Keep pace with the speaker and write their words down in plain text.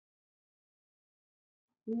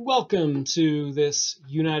Welcome to this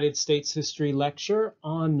United States history lecture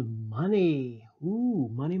on money. Ooh,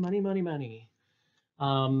 money, money, money, money.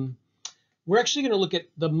 Um, we're actually going to look at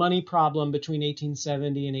the money problem between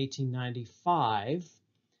 1870 and 1895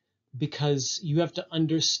 because you have to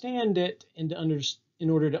understand it in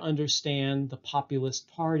order to understand the Populist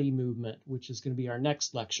Party movement, which is going to be our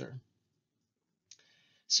next lecture.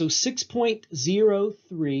 So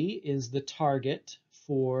 6.03 is the target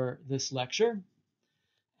for this lecture.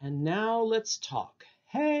 And now let's talk.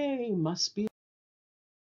 Hey, must be.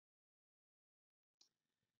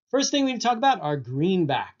 First thing we need to talk about are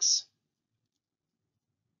greenbacks.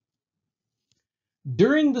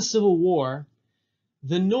 During the Civil War,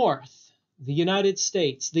 the North, the United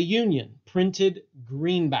States, the Union, printed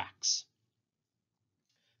greenbacks.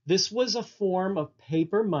 This was a form of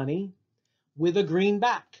paper money with a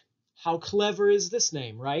greenback. How clever is this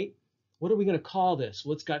name, right? What are we going to call this?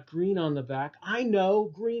 Well, it's got green on the back. I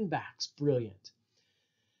know, greenbacks. Brilliant.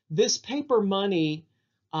 This paper money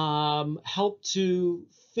helped to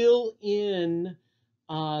fill in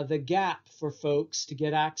the gap for folks to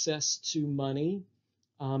get access to money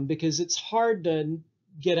because it's hard to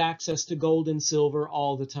get access to gold and silver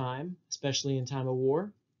all the time, especially in time of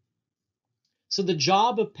war. So the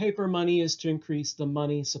job of paper money is to increase the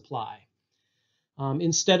money supply.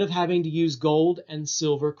 Instead of having to use gold and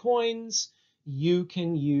silver coins, you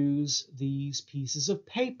can use these pieces of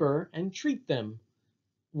paper and treat them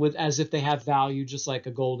as if they have value, just like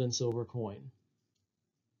a gold and silver coin.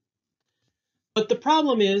 But the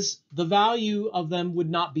problem is the value of them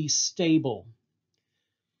would not be stable.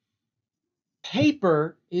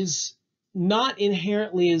 Paper is not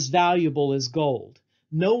inherently as valuable as gold.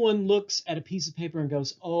 No one looks at a piece of paper and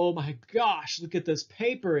goes, oh my gosh, look at this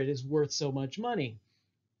paper, it is worth so much money.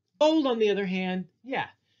 Gold, on the other hand, yeah,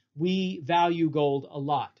 we value gold a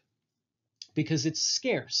lot because it's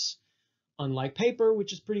scarce, unlike paper,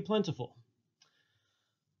 which is pretty plentiful.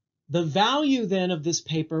 The value then of this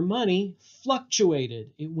paper money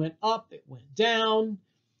fluctuated. It went up, it went down.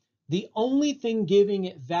 The only thing giving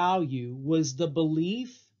it value was the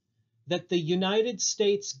belief that the United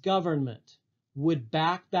States government would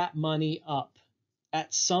back that money up.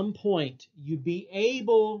 At some point, you'd be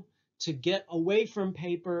able to get away from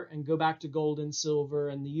paper and go back to gold and silver,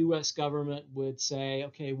 and the US government would say,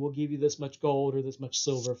 okay, we'll give you this much gold or this much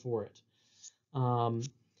silver for it.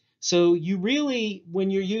 So you really,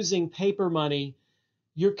 when you're using paper money,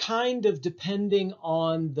 you're kind of depending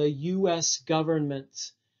on the US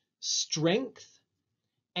government's strength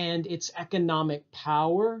and its economic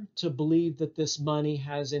power to believe that this money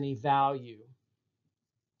has any value.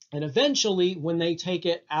 And eventually, when they take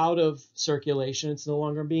it out of circulation, it's no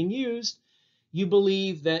longer being used, you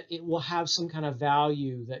believe that it will have some kind of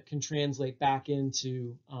value that can translate back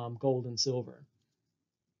into gold and silver.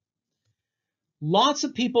 Lots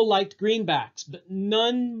of people liked greenbacks, but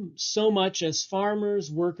none so much as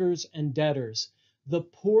farmers, workers, and debtors. The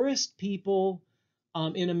poorest people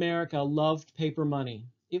in America loved paper money.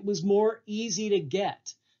 It was more easy to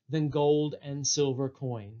get than gold and silver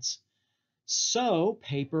coins. So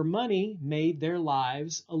paper money made their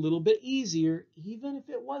lives a little bit easier, even if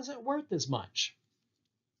it wasn't worth as much.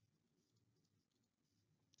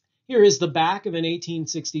 Here is the back of an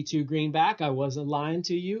 1862 greenback. I wasn't lying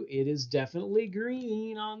to you. It is definitely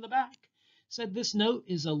green on the back. It said this note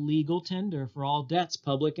is a legal tender for all debts,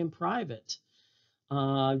 public and private.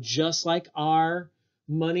 Just like our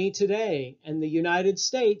money today. And the United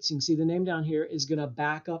States, you can see the name down here, is going to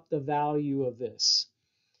back up the value of this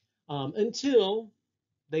until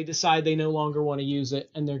they decide they no longer want to use it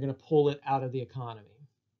and they're going to pull it out of the economy.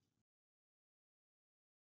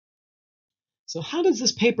 So how does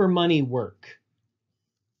this paper money work?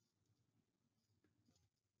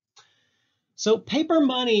 So paper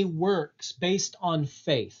money works based on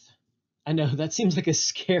faith. I know that seems like a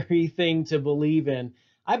scary thing to believe in.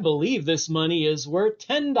 I believe this money is worth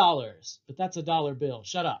 $10, but that's a dollar bill.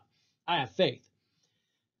 Shut up. I have faith.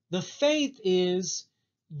 The faith is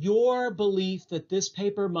your belief that this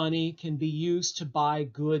paper money can be used to buy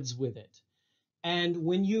goods with it. And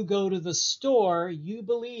when you go to the store, you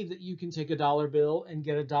believe that you can take a dollar bill and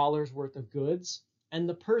get $1 worth of goods. And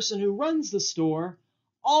the person who runs the store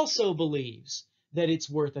also believes that it's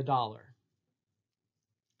worth $1.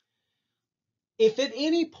 If at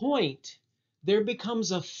any point there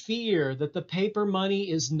becomes a fear that the paper money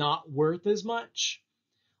is not worth as much,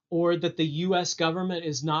 or that the US government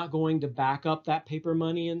is not going to back up that paper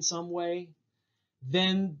money in some way,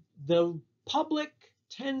 then the public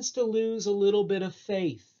tends to lose a little bit of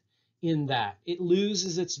faith in that. It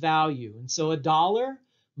loses its value. And so $1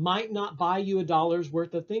 might not buy you $1's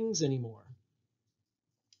worth of things anymore.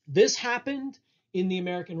 This happened in the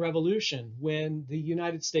American Revolution when the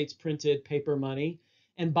United States printed paper money.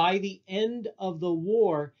 And by the end of the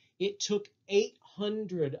war, it took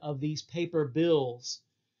 800 of these paper bills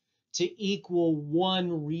to equal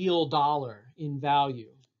one real dollar in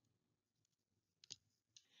value.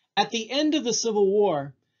 At the end of the Civil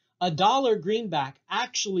War, a dollar greenback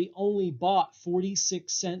actually only bought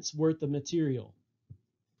 46 cents worth of material.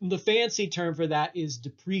 The fancy term for that is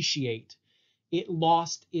depreciate. It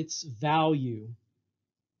lost its value.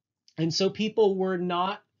 And so people were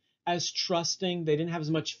not as trusting. They didn't have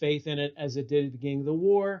as much faith in it as it did at the beginning of the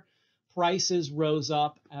war. Prices rose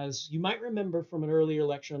up. As you might remember from an earlier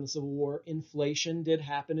lecture on the Civil War, inflation did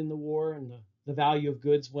happen in the war, and the value of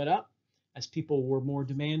goods went up as people were more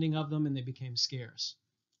demanding of them and they became scarce.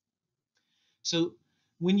 So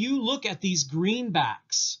when you look at these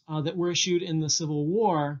greenbacks that were issued in the Civil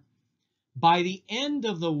War, by the end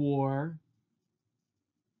of the war,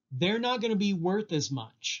 they're not going to be worth as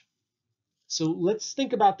much. So let's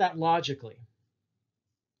think about that logically.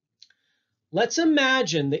 Let's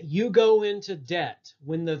imagine that you go into debt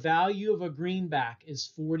when the value of a greenback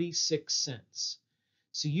is 46 cents.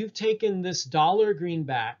 So you've taken this dollar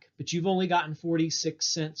greenback, but you've only gotten 46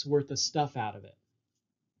 cents worth of stuff out of it.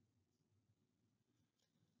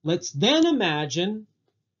 Let's then imagine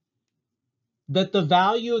that the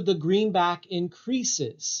value of the greenback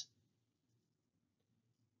increases.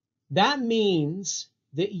 That means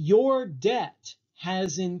that your debt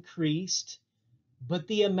has increased, but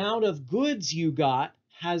the amount of goods you got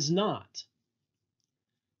has not.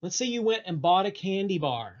 Let's say you went and bought a candy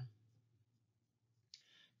bar,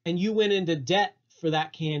 and you went into debt for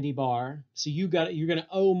that candy bar, so you're going to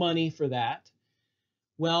owe money for that.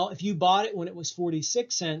 Well, if you bought it when it was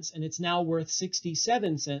 46 cents and it's now worth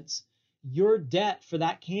 67 cents, your debt for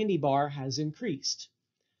that candy bar has increased.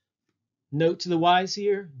 Note to the wise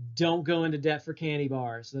here, don't go into debt for candy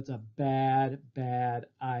bars. That's a bad, bad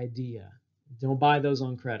idea. Don't buy those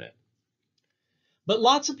on credit. But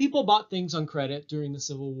lots of people bought things on credit during the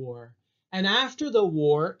Civil War. And after the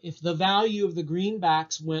war, if the value of the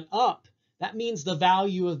greenbacks went up, that means the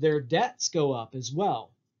value of their debts go up as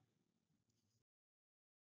well.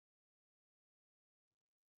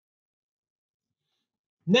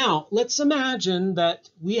 Now, let's imagine that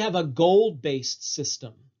we have a gold-based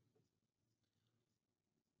system.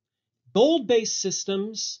 Gold-based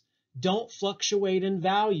systems don't fluctuate in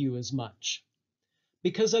value as much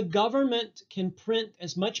because a government can print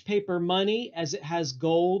as much paper money as it has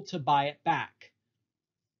gold to buy it back.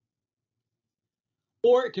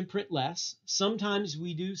 Or it can print less. Sometimes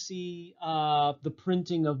we do see the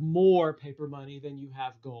printing of more paper money than you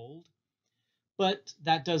have gold, but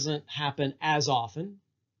that doesn't happen as often.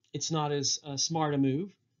 It's not as smart a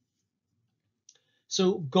move.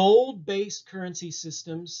 So gold-based currency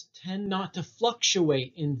systems tend not to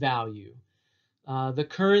fluctuate in value. The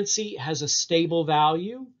currency has a stable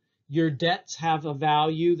value. Your debts have a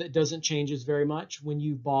value that doesn't change as very much when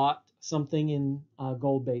you bought something in a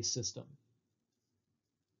gold-based system.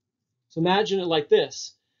 So imagine it like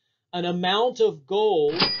this. An amount of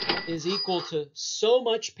gold is equal to so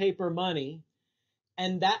much paper money,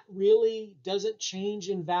 and that really doesn't change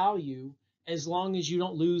in value as long as you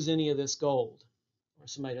don't lose any of this gold or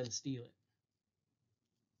somebody doesn't steal it.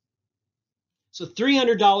 So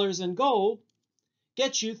 $300 in gold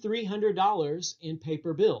gets you $300 in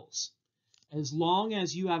paper bills, as long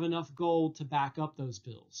as you have enough gold to back up those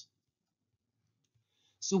bills.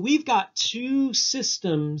 So we've got two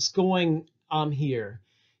systems going here.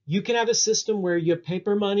 You can have a system where you have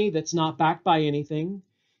paper money that's not backed by anything.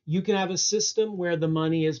 You can have a system where the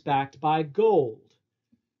money is backed by gold.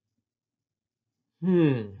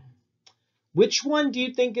 Which one do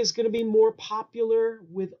you think is going to be more popular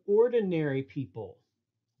with ordinary people?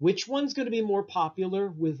 Which one's going to be more popular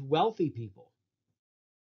with wealthy people?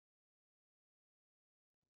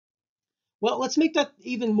 Well, let's make that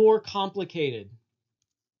even more complicated.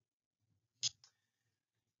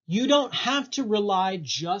 You don't have to rely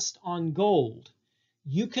just on gold.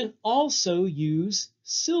 You can also use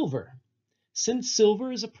silver. Since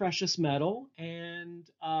silver is a precious metal and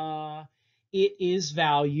it is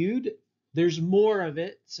valued, there's more of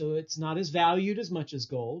it, so it's not as valued as much as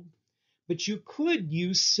gold. But you could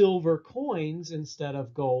use silver coins instead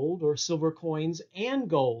of gold, or silver coins and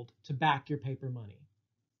gold to back your paper money.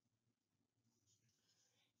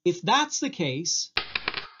 If that's the case,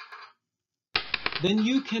 then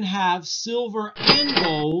you can have silver and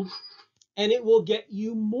gold, and it will get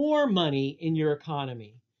you more money in your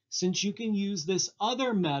economy, since you can use this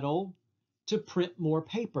other metal to print more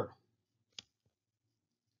paper.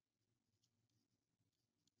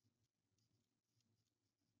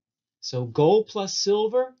 So gold plus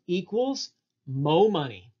silver equals mo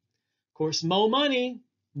money. Of course, mo money,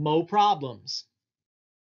 mo problems.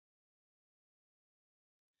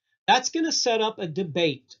 That's going to set up a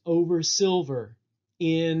debate over silver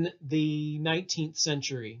in the 19th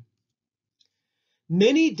century.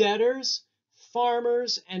 Many debtors,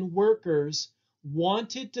 farmers, and workers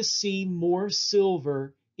wanted to see more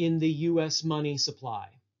silver in the U.S. money supply.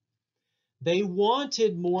 They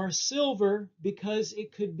wanted more silver because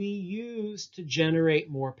it could be used to generate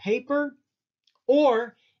more paper,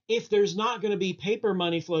 or if there's not going to be paper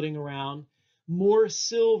money floating around, more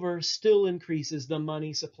silver still increases the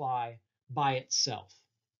money supply by itself.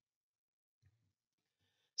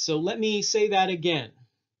 So let me say that again.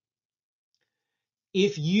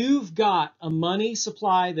 If you've got a money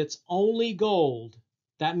supply that's only gold,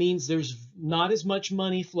 that means there's not as much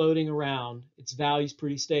money floating around. Its value's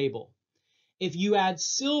pretty stable. If you add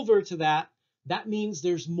silver to that, that means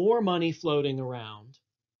there's more money floating around.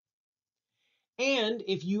 And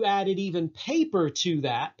if you added even paper to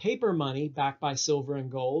that, paper money backed by silver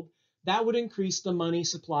and gold, that would increase the money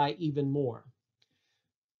supply even more.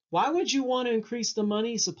 Why would you want to increase the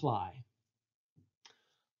money supply?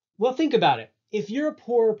 Well, think about it. If you're a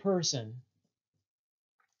poor person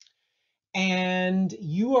and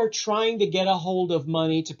you are trying to get a hold of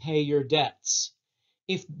money to pay your debts,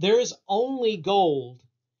 if there's only gold,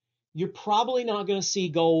 you're probably not going to see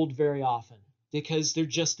gold very often because there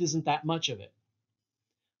just isn't that much of it.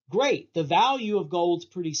 Great, the value of gold's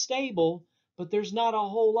pretty stable, but there's not a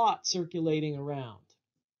whole lot circulating around.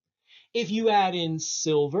 If you add in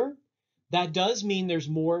silver, that does mean there's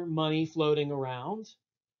more money floating around,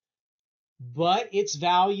 but its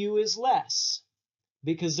value is less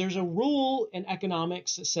because there's a rule in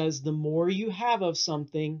economics that says the more you have of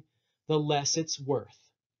something, the less it's worth.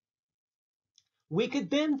 We could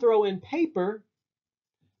then throw in paper,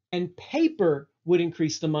 and paper would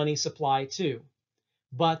increase the money supply too,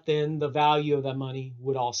 but then the value of that money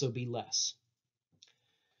would also be less.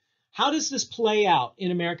 How does this play out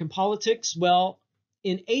in American politics? Well,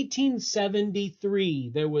 in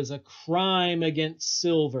 1873, there was a crime against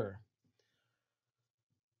silver.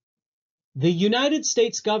 The United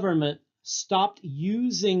States government stopped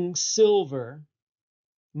using silver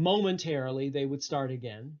momentarily. They would start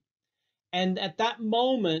again. And at that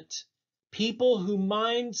moment, people who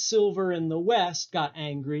mined silver in the West got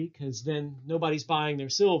angry because then nobody's buying their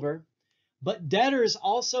silver. But debtors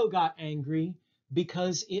also got angry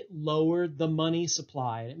because it lowered the money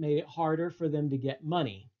supply. It made it harder for them to get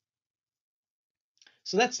money.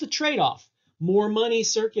 So that's the trade-off. More money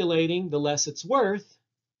circulating, the less it's worth.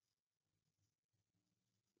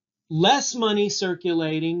 Less money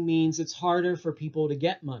circulating means it's harder for people to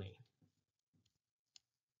get money.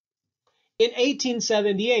 In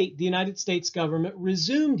 1878, the United States government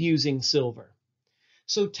resumed using silver.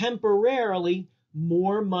 So temporarily,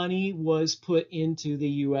 more money was put into the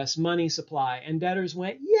U.S. money supply, and debtors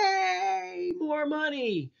went, yay, more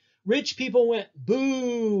money. Rich people went,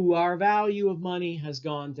 boo, our value of money has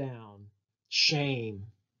gone down. Shame.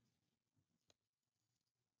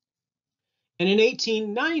 And in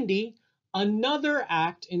 1890, another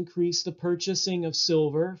act increased the purchasing of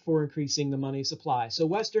silver for increasing the money supply. So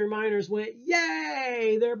Western miners went,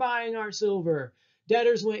 yay, they're buying our silver.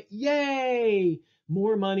 Debtors went, yay,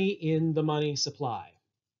 more money in the money supply.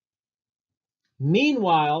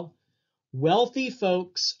 Meanwhile, wealthy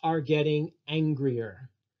folks are getting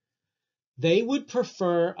angrier. They would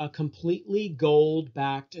prefer a completely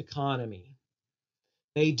gold-backed economy.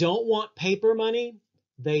 They don't want paper money.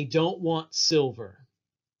 They don't want silver.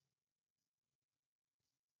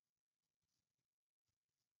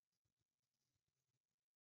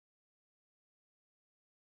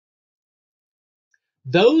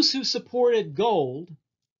 Those who supported gold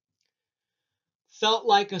felt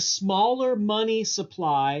like a smaller money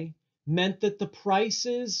supply meant that the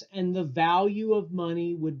prices and the value of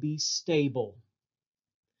money would be stable.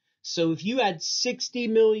 So if you had $60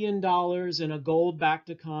 million in a gold-backed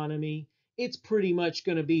economy, it's pretty much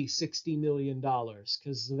going to be $60 million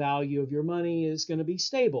because the value of your money is going to be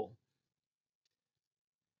stable.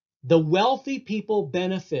 The wealthy people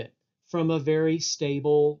benefit from a very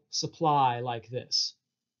stable supply like this.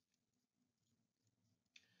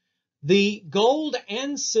 The gold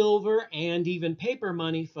and silver and even paper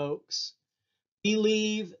money folks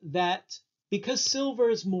believe that because silver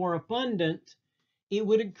is more abundant, it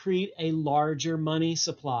would create a larger money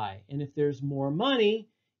supply. And if there's more money,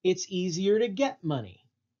 it's easier to get money.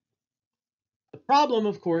 The problem,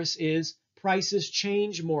 of course, is prices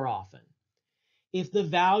change more often. If the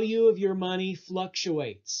value of your money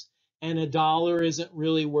fluctuates and a dollar isn't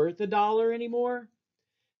really worth a dollar anymore,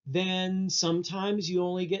 then sometimes you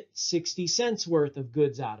only get 60 cents worth of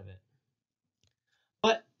goods out of it.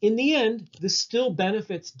 But in the end, this still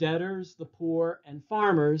benefits debtors, the poor, and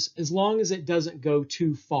farmers as long as it doesn't go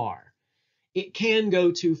too far. It can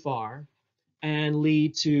go too far and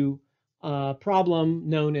lead to a problem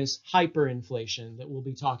known as hyperinflation that we'll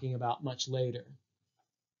be talking about much later.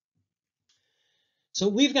 So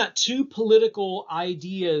we've got two political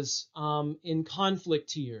ideas in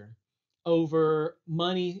conflict here over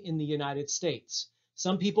money in the United States.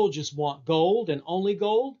 Some people just want gold and only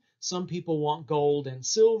gold. Some people want gold and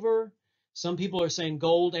silver. Some people are saying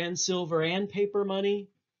gold and silver and paper money.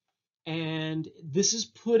 And this is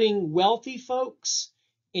putting wealthy folks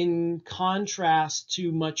in contrast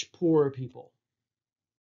to much poorer people.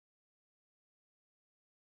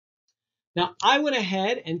 Now, I went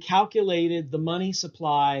ahead and calculated the money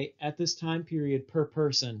supply at this time period per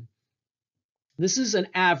person. This is an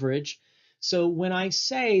average. So when I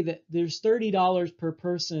say that there's $30 per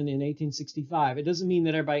person in 1865, it doesn't mean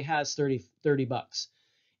that everybody has 30 bucks.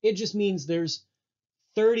 It just means there's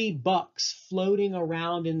 30 bucks floating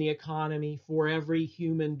around in the economy for every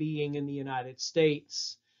human being in the United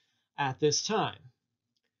States at this time.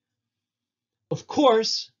 Of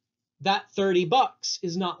course, that 30 bucks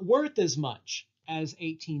is not worth as much as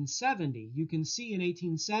 1870. You can see in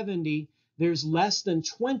 1870, there's less than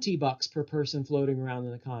 20 bucks per person floating around in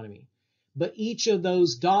the economy. But each of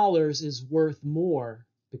those dollars is worth more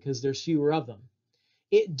because there's fewer of them.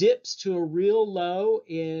 It dips to a real low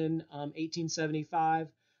in 1875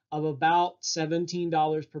 of about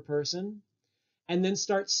 $17 per person, and then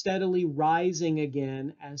starts steadily rising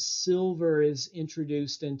again as silver is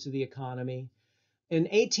introduced into the economy. In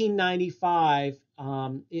 1895,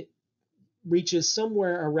 it reaches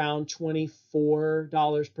somewhere around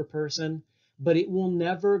 $24 per person, but it will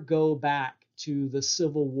never go back to the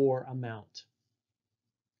Civil War amount.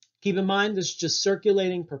 Keep in mind, this is just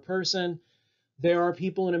circulating per person. There are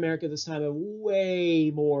people in America this time of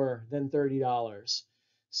way more than $30.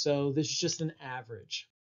 So this is just an average.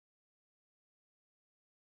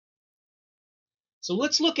 So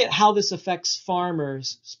let's look at how this affects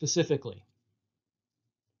farmers specifically.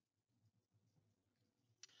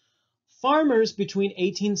 Farmers between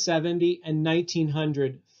 1870 and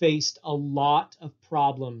 1900 faced a lot of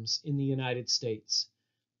problems in the United States.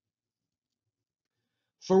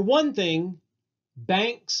 For one thing,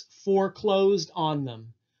 banks foreclosed on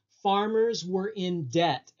them. Farmers were in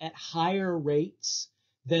debt at higher rates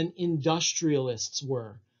than industrialists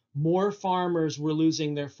were. More farmers were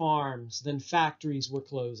losing their farms than factories were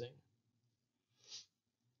closing.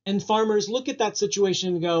 And farmers look at that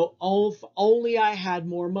situation and go, oh, if only I had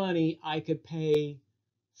more money, I could pay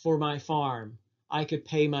for my farm. I could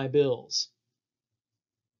pay my bills.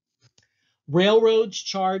 Railroads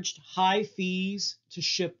charged high fees to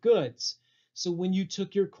ship goods. So when you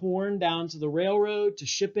took your corn down to the railroad to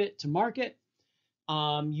ship it to market,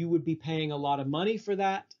 you would be paying a lot of money for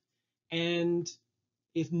that. And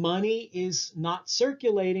if money is not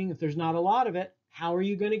circulating, if there's not a lot of it, how are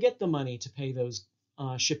you going to get the money to pay those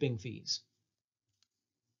shipping fees?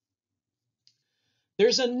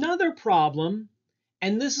 There's another problem,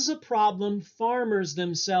 and this is a problem farmers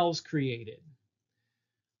themselves created.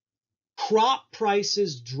 Crop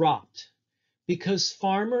prices dropped because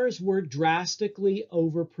farmers were drastically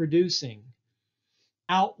overproducing.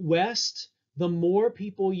 Out west, the more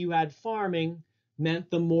people you had farming meant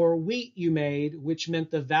the more wheat you made, which meant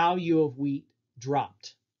the value of wheat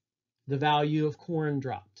dropped. The value of corn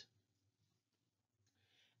dropped.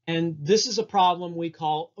 And this is a problem we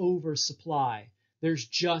call oversupply. There's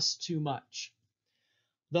just too much.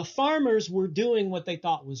 The farmers were doing what they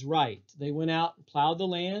thought was right. They went out and plowed the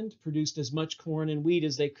land, produced as much corn and wheat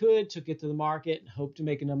as they could, took it to the market, and hoped to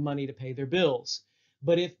make enough money to pay their bills.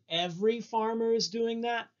 But if every farmer is doing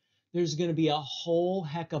that, there's going to be a whole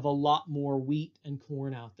heck of a lot more wheat and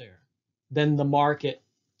corn out there than the market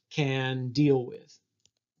can deal with.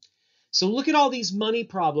 So look at all these money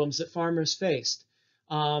problems that farmers faced.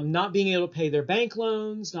 Not being able to pay their bank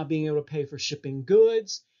loans, not being able to pay for shipping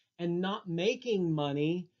goods, and not making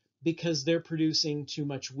money because they're producing too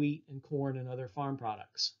much wheat and corn and other farm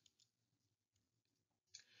products.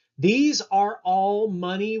 These are all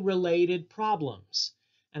money-related problems,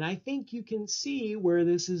 and I think you can see where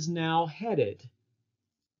this is now headed.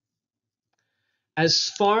 As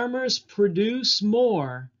farmers produce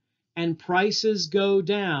more and prices go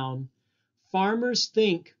down, farmers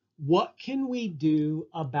think, what can we do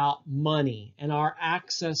about money and our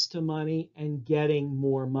access to money and getting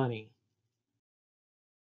more money?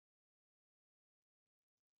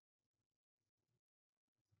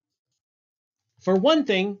 For one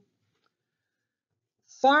thing,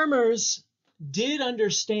 Farmers did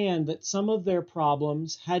understand that some of their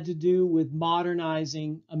problems had to do with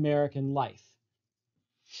modernizing American life.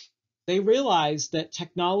 They realized that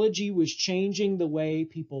technology was changing the way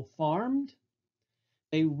people farmed.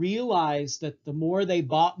 They realized that the more they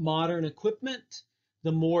bought modern equipment,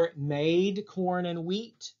 the more it made corn and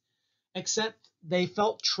wheat, except they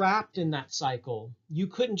felt trapped in that cycle. You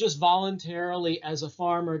couldn't just voluntarily, as a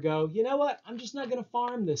farmer, go, you know what, I'm just not going to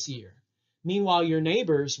farm this year. Meanwhile, your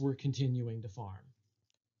neighbors were continuing to farm.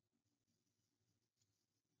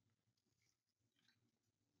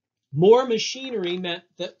 More machinery meant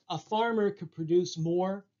that a farmer could produce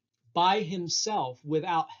more by himself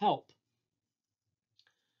without help.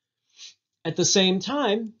 At the same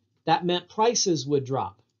time, that meant prices would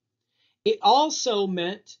drop. It also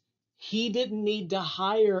meant he didn't need to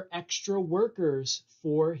hire extra workers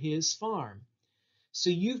for his farm. So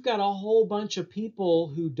you've got a whole bunch of people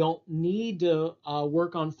who don't need to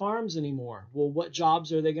work on farms anymore. Well, what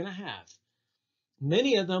jobs are they going to have?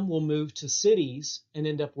 Many of them will move to cities and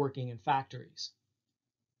end up working in factories.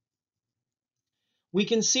 We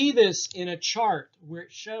can see this in a chart where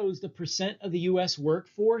it shows the percent of the U.S.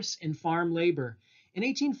 workforce in farm labor. In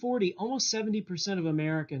 1840, almost 70% of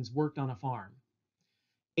Americans worked on a farm.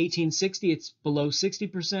 1860, it's below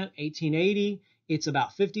 60%. 1880, it's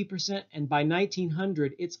about 50%. And by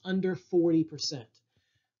 1900, it's under 40%.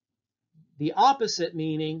 The opposite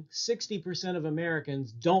meaning 60% of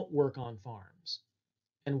Americans don't work on farms.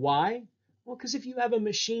 And why? Well, because if you have a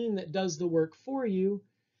machine that does the work for you,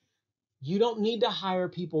 you don't need to hire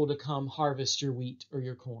people to come harvest your wheat or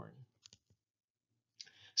your corn.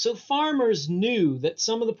 So farmers knew that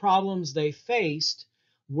some of the problems they faced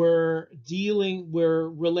were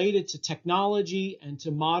related to technology and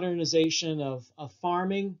to modernization of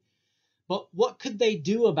farming. But what could they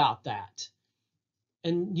do about that?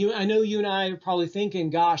 And I know you and I are probably thinking,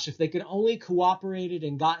 gosh, if they could only cooperated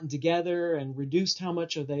and gotten together and reduced how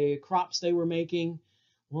much of the crops they were making,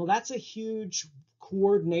 well, that's a huge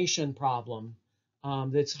coordination problem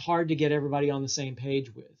that's hard to get everybody on the same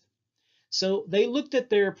page with. So they looked at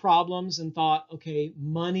their problems and thought, okay,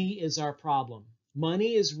 money is our problem.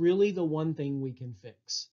 Money is really the one thing we can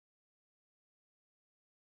fix.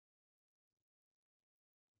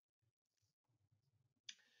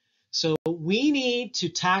 So we need to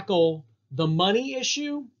tackle the money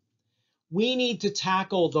issue. We need to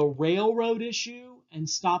tackle the railroad issue and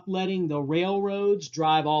stop letting the railroads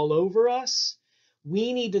drive all over us.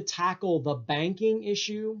 We need to tackle the banking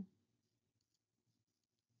issue.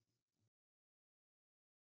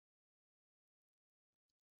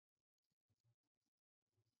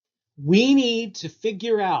 We need to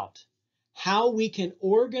figure out how we can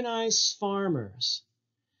organize farmers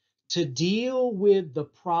to deal with the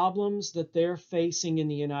problems that they're facing in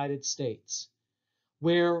the United States,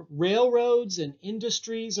 where railroads and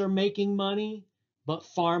industries are making money, but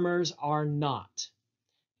farmers are not.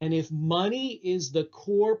 And if money is the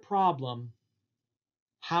core problem,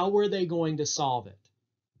 how are they going to solve it?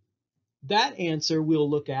 That answer we'll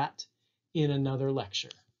look at in another lecture.